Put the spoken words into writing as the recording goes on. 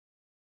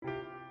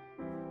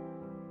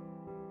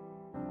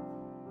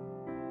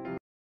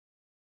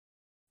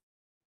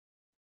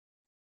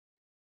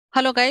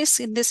Hello guys,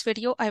 in this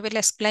video I will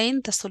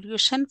explain the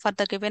solution for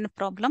the given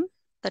problem,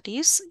 that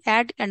is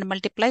add and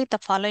multiply the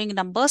following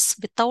numbers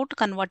without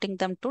converting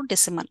them to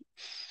decimal.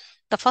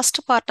 The first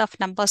part of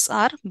numbers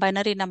are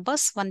binary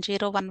numbers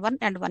 1011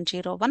 and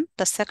 101.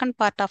 The second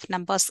part of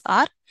numbers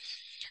are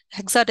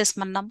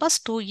hexadecimal numbers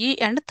 2e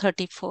and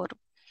 34.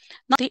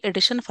 Now the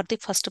addition for the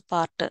first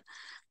part,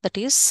 that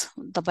is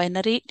the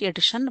binary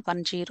addition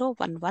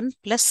 1011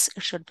 plus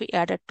it should be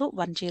added to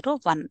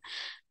 101.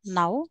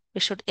 Now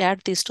we should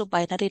add these two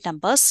binary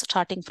numbers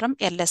starting from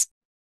LS.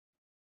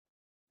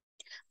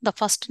 The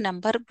first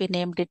number we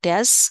named it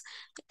as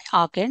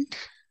argand.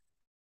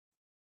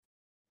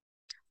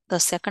 The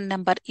second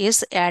number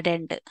is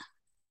addend.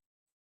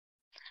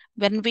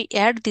 When we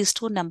add these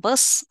two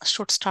numbers,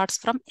 should starts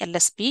from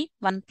LSB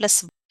 1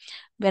 plus 1.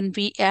 When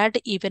we add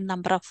even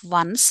number of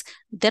ones,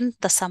 then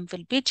the sum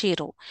will be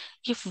 0.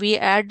 If we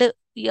add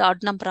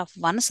odd number of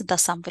ones, the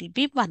sum will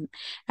be 1.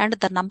 And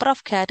the number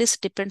of carries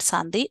depends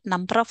on the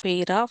number of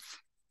pair of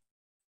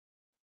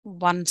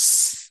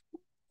ones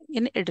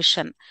in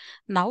addition.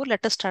 Now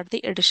let us start the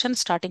addition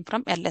starting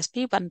from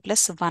LSB 1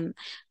 plus 1,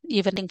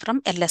 evening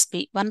from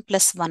LSB 1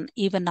 plus 1,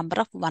 even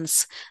number of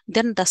ones.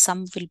 Then the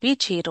sum will be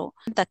 0.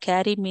 The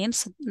carry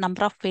means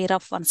number of pair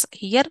of ones.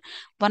 Here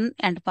 1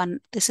 and 1,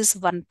 this is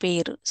one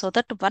pair. So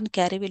that one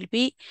carry will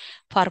be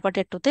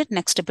forwarded to the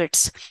next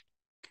bits.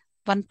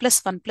 1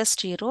 plus 1 plus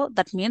 0,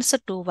 that means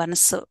 2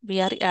 ones. We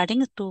are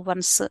adding 2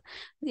 ones.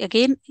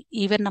 Again,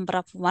 even number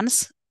of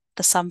ones,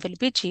 the sum will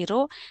be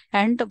 0,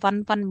 and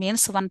 1 1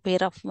 means one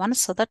pair of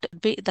ones, so that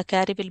the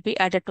carry will be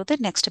added to the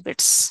next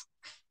bits.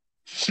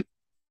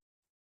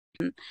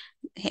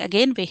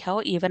 Again, we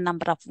have even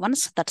number of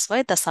ones, that's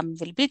why the sum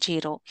will be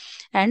 0.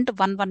 And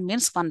 1 1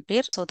 means one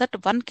pair, so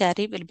that one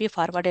carry will be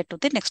forwarded to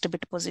the next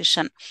bit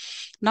position.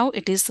 Now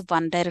it is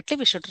 1 directly,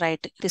 we should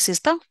write this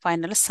is the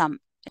final sum.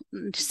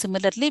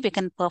 Similarly, we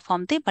can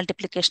perform the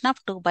multiplication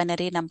of two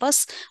binary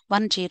numbers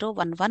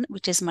 1011,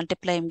 which is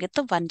multiplying with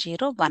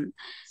 101.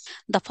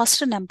 The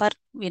first number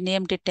we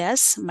named it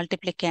as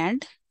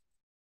multiplicand.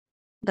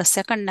 The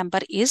second number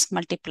is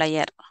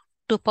multiplier.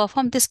 To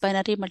perform this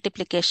binary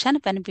multiplication,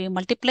 when we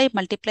multiply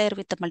multiplier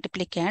with the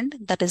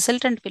multiplicand, the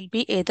resultant will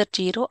be either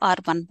 0 or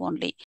 1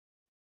 only.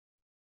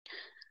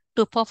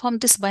 To perform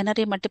this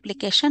binary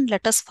multiplication,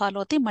 let us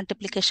follow the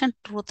multiplication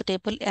truth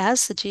table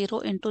as 0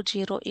 into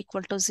 0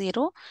 equal to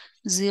 0,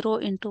 0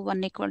 into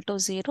 1 equal to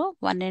 0,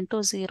 1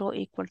 into 0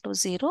 equal to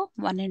 0,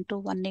 1 into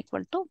 1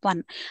 equal to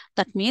 1.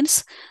 That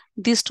means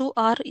these two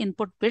are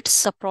input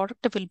bits. The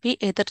product will be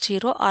either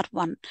 0 or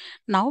 1.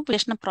 Now,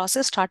 multiplication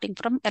process starting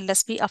from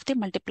LSB of the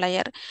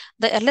multiplier.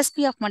 The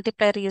LSB of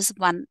multiplier is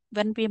 1.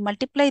 When we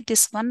multiply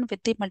this one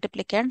with the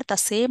multiplicand, the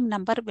same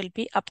number will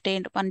be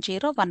obtained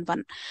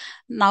 1011.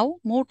 Now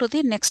move to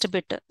the next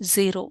bit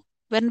 0.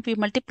 When we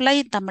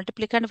multiply the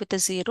multiplicand with a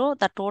 0,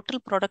 the total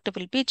product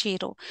will be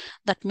 0.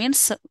 That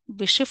means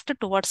we shift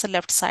towards the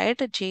left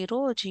side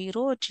 0,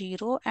 0,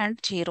 0 and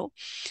 0.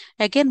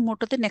 Again move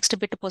to the next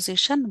bit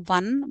position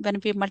 1.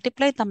 When we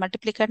multiply the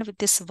multiplicand with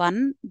this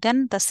 1,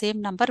 then the same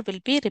number will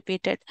be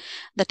repeated.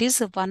 That is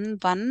 1,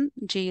 1,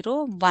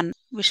 0, 1.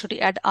 We should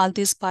add all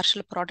these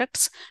partial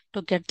products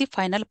to get the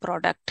final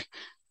product.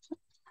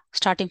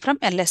 Starting from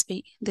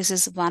LSB, this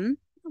is 1.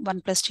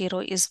 1 plus 0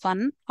 is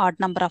 1, odd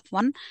number of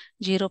 1,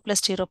 0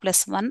 plus 0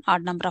 plus 1,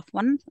 odd number of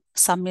 1,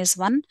 sum is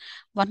 1,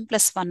 1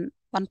 plus 1,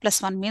 1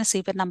 plus 1 means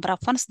even number of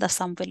ones, the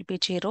sum will be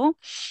 0,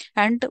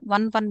 and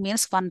 1 1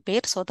 means one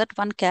pair, so that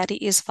one carry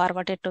is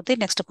forwarded to the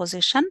next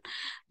position.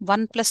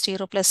 1 plus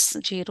 0 plus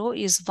 0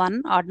 is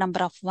 1, odd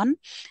number of 1,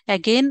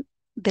 again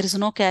there is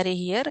no carry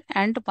here,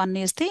 and 1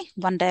 is the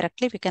 1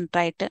 directly we can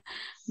write.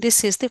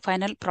 This is the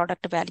final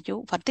product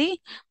value for the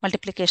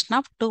multiplication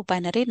of two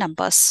binary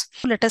numbers.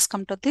 Let us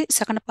come to the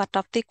second part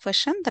of the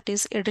question, that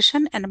is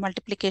addition and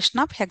multiplication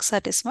of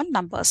hexadecimal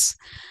numbers.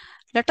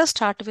 Let us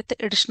start with the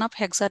addition of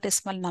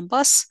hexadecimal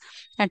numbers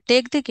and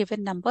take the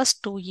given numbers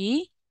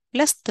 2e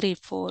plus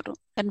 34.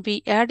 When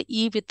we add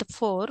e with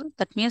 4,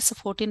 that means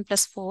 14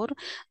 plus 4,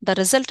 the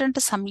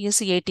resultant sum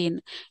is 18.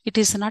 It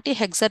is not a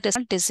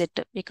hexadecimal digit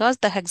because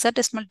the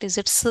hexadecimal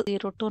digits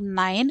 0 to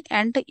 9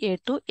 and a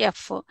to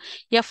f.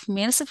 F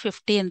means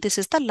 15. This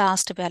is the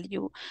last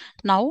value.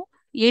 Now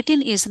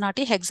 18 is not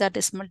a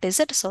hexadecimal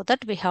digit, so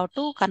that we have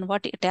to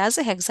convert it as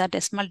a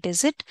hexadecimal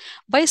digit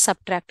by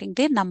subtracting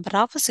the number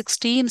of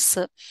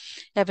 16s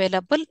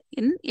available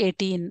in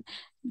 18.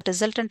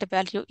 Resultant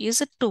value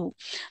is 2.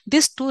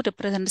 This 2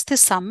 represents the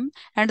sum,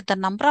 and the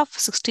number of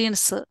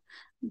 16s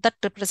that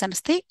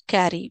represents the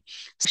carry.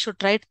 So we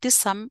should write this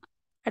sum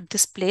at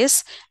this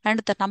place, and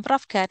the number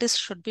of carries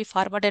should be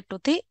forwarded to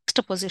the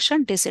next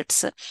position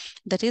digits.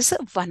 That is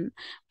 1.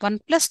 1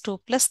 plus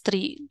 2 plus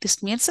 3.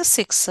 This means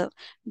 6.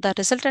 The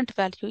resultant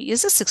value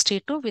is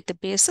 62 with the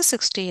base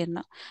 16.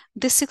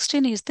 This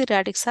 16 is the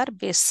radix or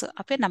base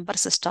of a number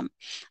system.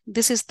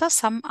 This is the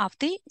sum of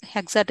the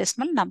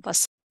hexadecimal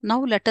numbers.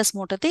 Now let us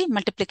move to the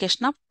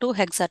multiplication of two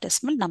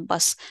hexadecimal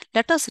numbers.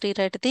 Let us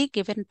rewrite the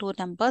given two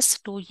numbers.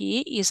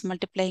 2e is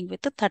multiplying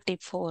with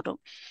 34.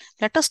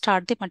 Let us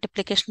start the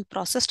multiplication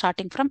process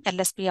starting from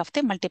LSB of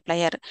the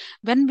multiplier.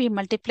 When we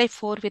multiply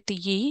 4 with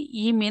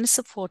e means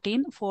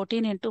 14.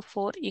 14 into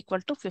 4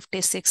 equal to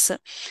 56.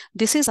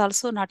 This is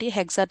also not a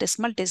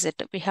hexadecimal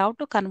digit. We have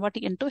to convert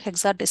into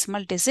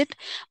hexadecimal digit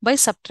by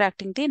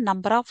subtracting the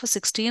number of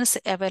 16s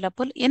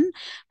available in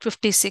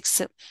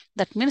 56.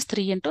 That means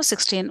 3 into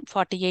 16,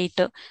 48.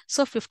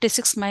 So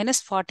 56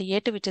 minus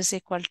 48, which is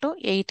equal to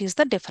 8 is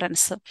the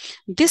difference.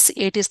 This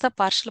 8 is the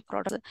partial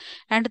product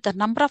and the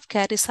number of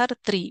carries are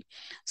 3.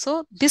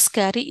 So this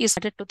carry is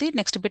added to the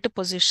next bit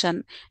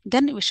position.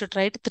 Then we should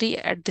write 3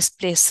 at this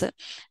place.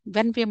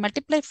 When we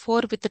multiply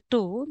 4 with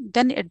 2,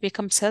 then it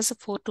becomes as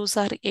 4 2s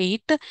are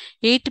 8.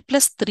 8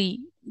 plus 3,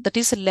 that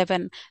is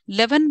 11.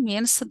 11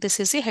 means this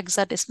is a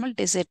hexadecimal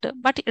digit,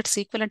 but its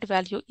equivalent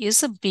value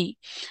is B.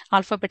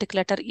 Alphabetic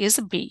letter is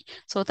B.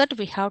 So that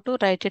we have to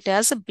write it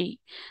as B.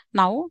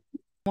 Now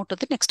move to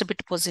the next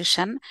bit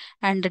position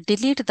and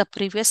delete the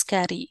previous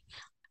carry.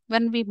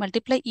 When we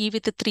multiply e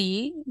with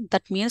 3,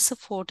 that means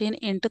 14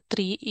 into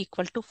 3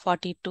 equal to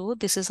 42.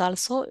 This is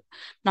also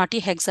not a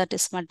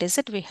hexadecimal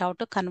digit. We have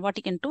to convert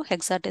into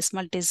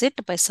hexadecimal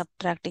digit by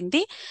subtracting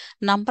the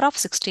number of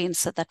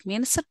 16s. That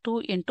means 2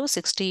 into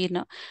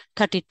 16,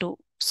 32.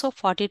 So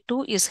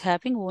 42 is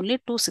having only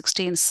 2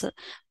 16s.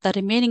 The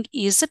remaining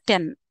is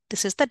 10.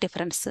 This is the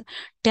difference.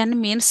 10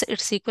 means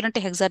its equivalent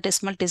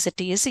hexadecimal digit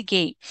is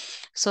A.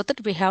 So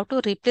that we have to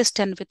replace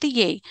 10 with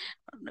A.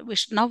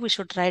 Now we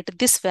should write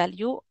this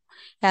value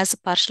as a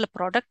partial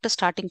product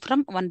starting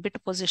from one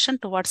bit position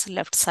towards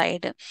left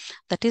side.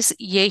 That is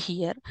A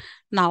here.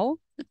 Now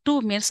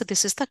 2 means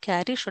this is the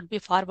carry should be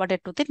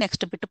forwarded to the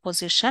next bit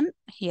position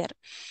here.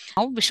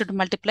 Now we should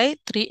multiply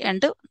 3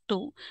 and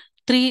 2.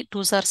 3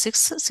 2s are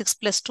 6, 6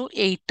 plus 2,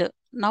 8.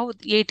 Now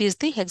 8 is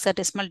the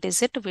hexadecimal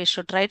digit. We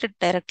should write it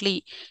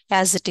directly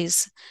as it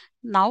is.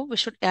 Now we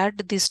should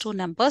add these two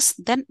numbers.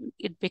 Then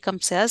it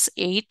becomes as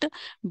 8,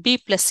 B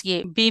plus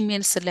A. B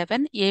means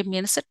 11, A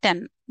means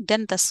 10.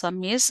 Then the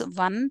sum is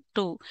 1,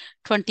 2,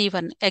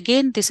 21.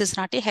 Again, this is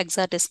not a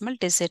hexadecimal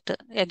digit.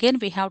 Again,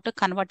 we have to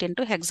convert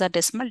into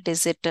hexadecimal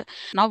digit.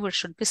 Now it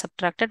should be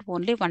subtracted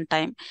only one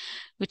time,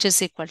 which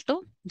is equal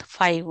to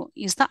 5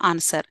 is the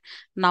answer.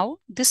 Now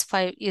this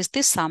 5 is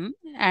the sum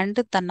and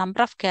the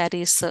number of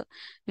carries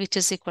which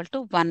is equal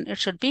to 1. It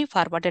should be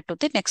forwarded to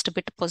the next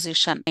bit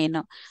position.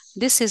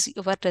 This is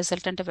your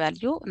resultant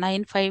value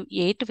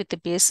 958 with the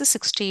base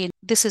 16.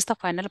 This is the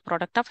final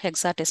product of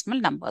hexadecimal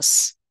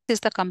numbers. This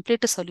is the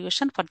complete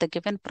solution for the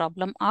given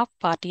problem of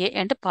part A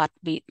and part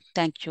B.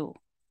 Thank you.